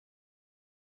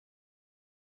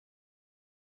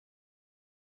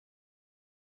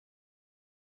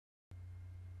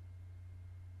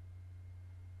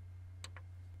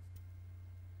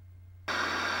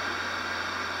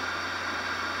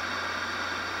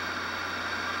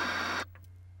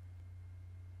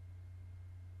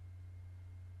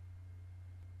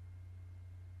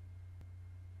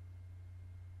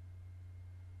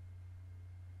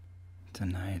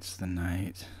Tonight's the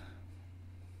night.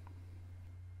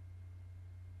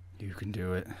 You can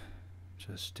do it.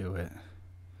 Just do it.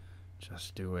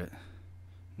 Just do it.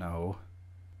 No.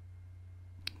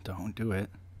 Don't do it.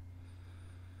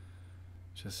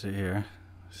 Just sit here,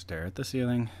 stare at the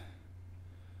ceiling,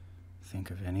 think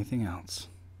of anything else.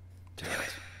 Do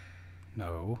it.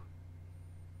 No.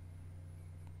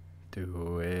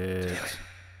 Do it.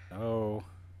 No.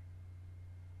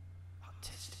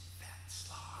 Autistic fat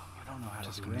slob. You don't know how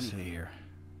Just to do gonna anything. sit here.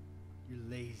 You're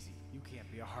lazy. You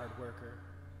can't be a hard worker.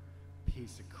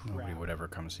 Piece of crap. Nobody would ever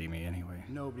come see me anyway.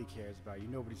 Nobody cares about you.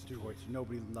 Nobody supports you.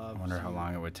 Nobody loves you. I wonder how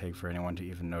long it would take for anyone to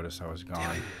even notice I was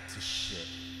gone. It's a shit.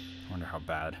 I wonder how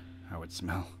bad I would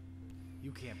smell.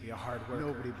 You can't be a hard worker.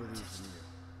 Nobody believes in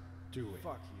you. Do it.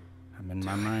 Fuck you. I'm in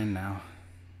my mind now.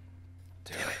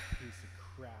 Do it. Piece of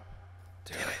crap.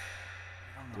 Do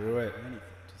it. Do it.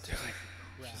 Do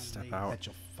it. Just step out. Bet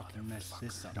you'll fucking mess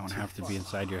this up. You don't have to be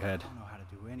inside your head. I don't know how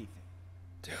to do anything.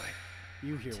 Do it.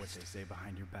 You hear what they say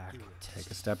behind your back. Take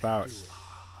a step out.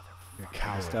 You're a Take a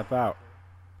coward. step out.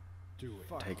 Do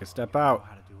it. Take a step I don't out. know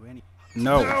how to do anything.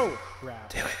 No. Crap.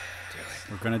 Do it.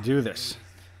 We're gonna do this.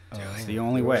 It's the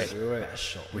only way.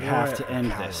 We have to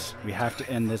end this. We have to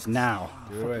end this now.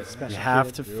 We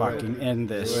have to fucking end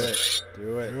this.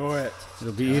 Do it.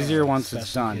 It'll be easier once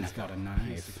it's done.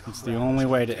 It's the only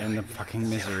way to end the fucking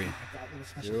misery.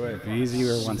 It'll be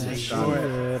easier once it's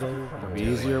done. It'll be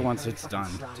easier once it's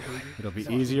done. It'll be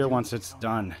easier once it's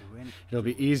done. It'll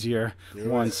be easier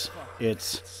once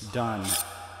it's done.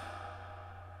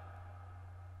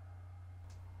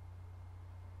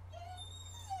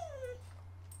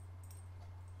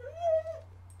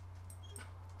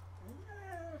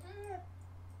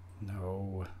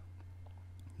 No.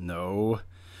 No.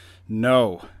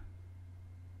 No.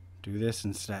 Do this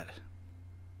instead.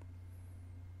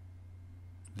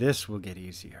 This will get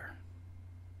easier.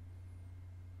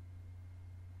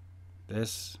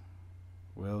 This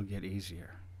will get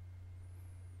easier.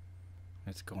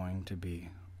 It's going to be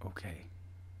okay.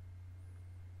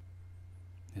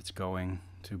 It's going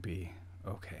to be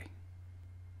okay.